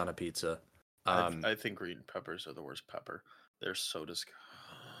peppers on a pizza. I think green peppers are the worst pepper. They're so disgusting.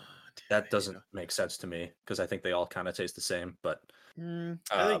 That doesn't make sense to me because I think they all kind of taste the same. But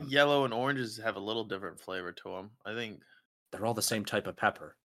I think yellow and oranges have a little different flavor to them. I think they're all the same type of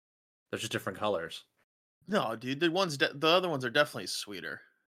pepper. They're just different colors. No, dude, the other ones are definitely sweeter.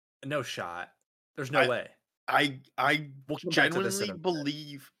 No shot. There's no way. I genuinely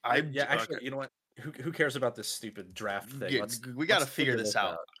believe. Actually, okay. You know what? Who cares about this stupid draft thing? We got to figure this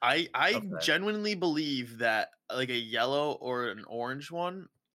out. I genuinely believe that like a yellow or an orange one,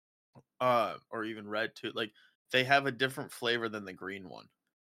 or even red too, like they have a different flavor than the green one.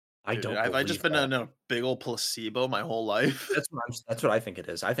 Dude, I've just been in a big old placebo my whole life. That's what I think it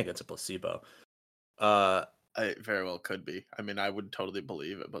is. I think it's a placebo. It very well could be. I mean, I would totally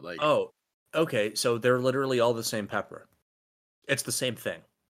believe it, but like, oh, okay. So they're literally all the same pepper. It's the same thing.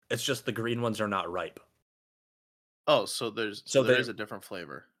 It's just the green ones are not ripe. Oh, so there is a different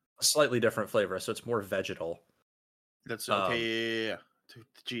flavor. A slightly different flavor, so it's more vegetal. That's okay. Yeah.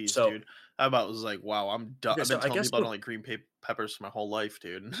 Jeez, dude. How about it was like, wow, I'm done. I've been telling people I don't like green peppers for my whole life,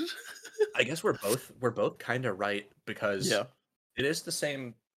 dude. I guess we're both kind of right because it is the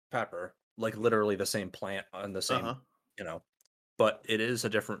same pepper, like literally the same plant on the same, but it is a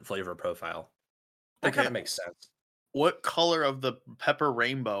different flavor profile. That kind of makes sense. What color of the pepper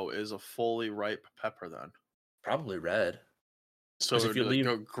rainbow is a fully ripe pepper then? Probably red. So if you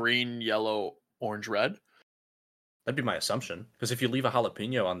go green, yellow, orange, red? That'd be my assumption. Because if you leave a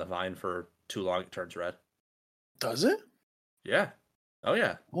jalapeno on the vine for too long, it turns red. Does it? Yeah. Oh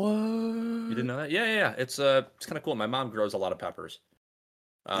yeah. What? You didn't know that? Yeah. It's kind of cool. My mom grows a lot of peppers,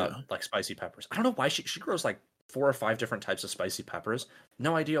 like spicy peppers. I don't know why she grows like 4 or 5 different types of spicy peppers.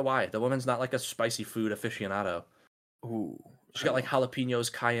 No idea why. The woman's not like a spicy food aficionado. Ooh. She's got like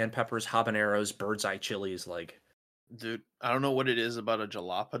jalapenos, cayenne peppers, habaneros, bird's eye chilies. Like, dude, I don't know what it is about a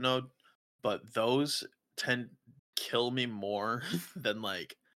jalapeno, but those tend kill me more than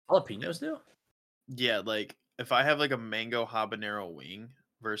like jalapenos do. Yeah, like if I have like a mango habanero wing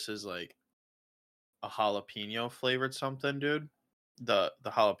versus like a jalapeno flavored something, dude, the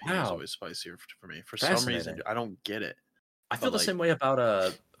jalapeno is always spicier for me. For some reason, I don't get it. I feel the same way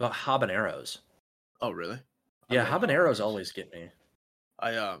about habaneros. Oh, really? Yeah, habaneros always get me.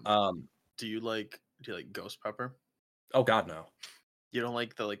 Do you like ghost pepper? Oh God, no. You don't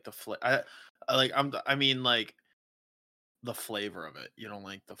like the flavor? I mean like the flavor of it. You don't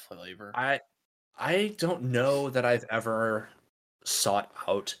like the flavor? I don't know that I've ever sought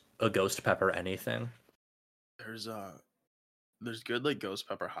out a ghost pepper anything. There's good like ghost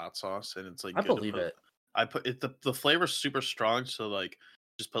pepper hot sauce, and it's like I believe it. I put it the flavor's super strong, so like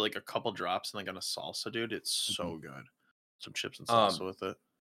just put like a couple drops and like on a salsa, dude. It's so good. Some chips and salsa with it.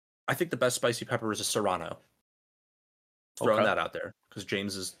 I think the best spicy pepper is a Serrano. Throwing that out there because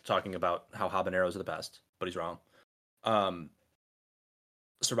James is talking about how habaneros are the best, but he's wrong.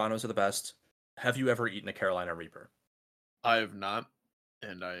 Serranos are the best. Have you ever eaten a Carolina Reaper? I have not,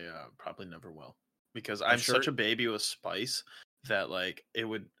 and I probably never will because I'm such a baby with spice that like it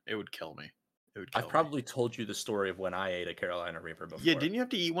would kill me. It would kill I've probably told you the story of when I ate a Carolina Reaper before. Yeah, didn't you have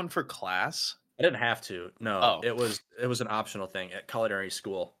to eat one for class? I didn't have to. No, it was an optional thing at culinary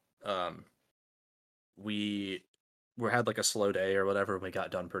school. we had like a slow day or whatever. And we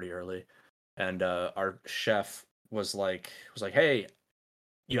got done pretty early, and our chef was like, "Hey,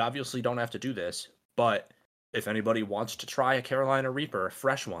 you obviously don't have to do this, but if anybody wants to try a Carolina Reaper,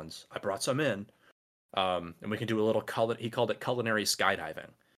 fresh ones, I brought some in, and we can do a little he called it culinary skydiving,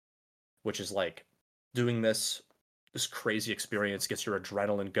 which is like doing this crazy experience, gets your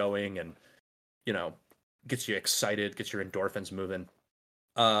adrenaline going, and gets you excited, gets your endorphins moving.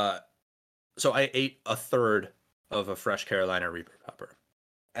 So I ate a third of a fresh Carolina Reaper pepper,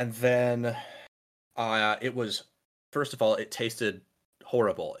 and then it was, first of all, it tasted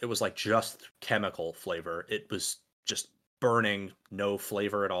horrible. It was like just chemical flavor. It was just burning, no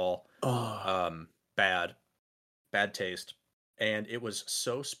flavor at all. Bad taste. And it was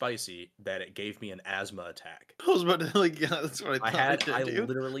so spicy that it gave me an asthma attack. I was about to yeah, that's what I thought. I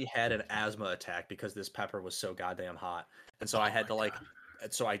literally had an asthma attack because this pepper was so goddamn hot. And so I had to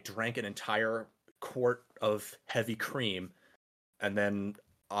so I drank an entire quart of heavy cream, and then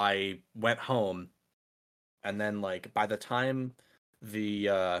I went home, and then like by the time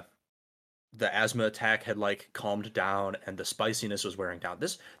the asthma attack had like calmed down and the spiciness was wearing down,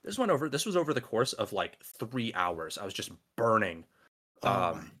 this was over the course of like 3 hours. I was just burning.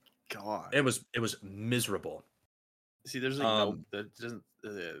 Oh my god. It was miserable. See, there's like that doesn't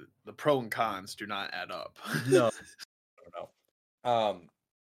the pro and cons do not add up. No.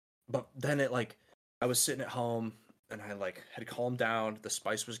 But then it like, I was sitting at home and I like had calmed down, the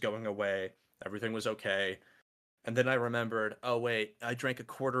spice was going away, everything was okay. And then I remembered, oh wait, I drank a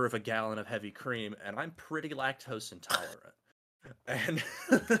quarter of a gallon of heavy cream and I'm pretty lactose intolerant. And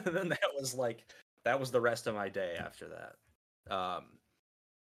then that was the rest of my day after that.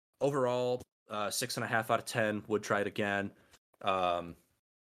 Overall, 6.5 out of 10, would try it again. No,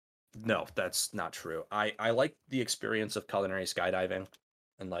 that's not true. I like the experience of culinary skydiving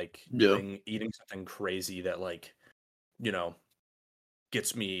and like eating something crazy that like,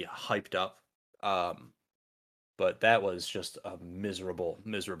 gets me hyped up. But that was just a miserable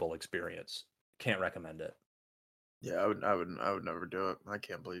experience. Can't recommend it. Yeah, I would never do it. I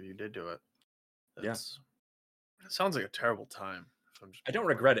can't believe you did do it. It sounds like a terrible time. I don't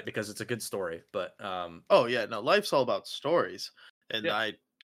regret it because it's a good story, but oh yeah, no, life's all about stories, and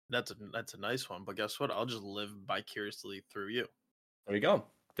that's a nice one. But guess what? I'll just live vicariously through you. There you go.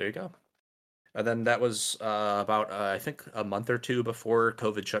 And then that was about I think a month or two before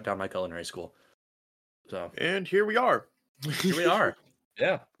COVID shut down my culinary school. So and here we are.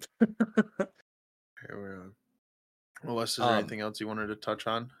 Yeah. Here we are. Well, Wes, is there anything else you wanted to touch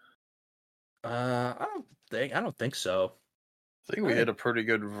on? I don't think so. I think we had a pretty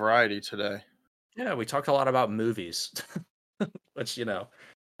good variety today. Yeah, we talked a lot about movies, which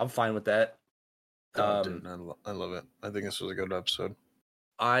I'm fine with that. Dude, I love it. I think this was a good episode.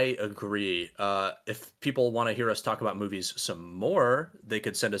 I agree. If people want to hear us talk about movies some more, they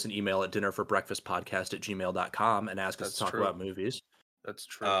could send us an email at dinnerforbreakfastpodcast@gmail.com and ask us to talk about movies. That's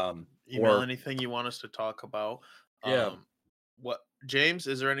true. Email anything you want us to talk about. What, James,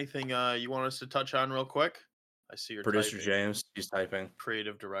 is there anything you want us to touch on real quick? I see your producer typing. James, he's typing.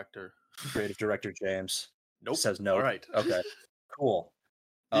 Creative director James. Nope. Says no. All right. Okay. Cool.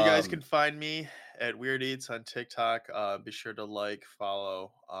 You guys can find me at Weird Eats on TikTok. Be sure to like,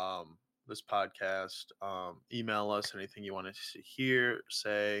 follow this podcast. Email us anything you want to hear,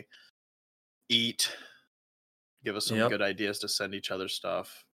 say, eat. Give us some good ideas to send each other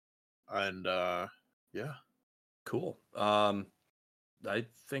stuff. And yeah. Cool. I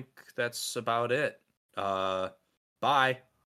think that's about it. Bye.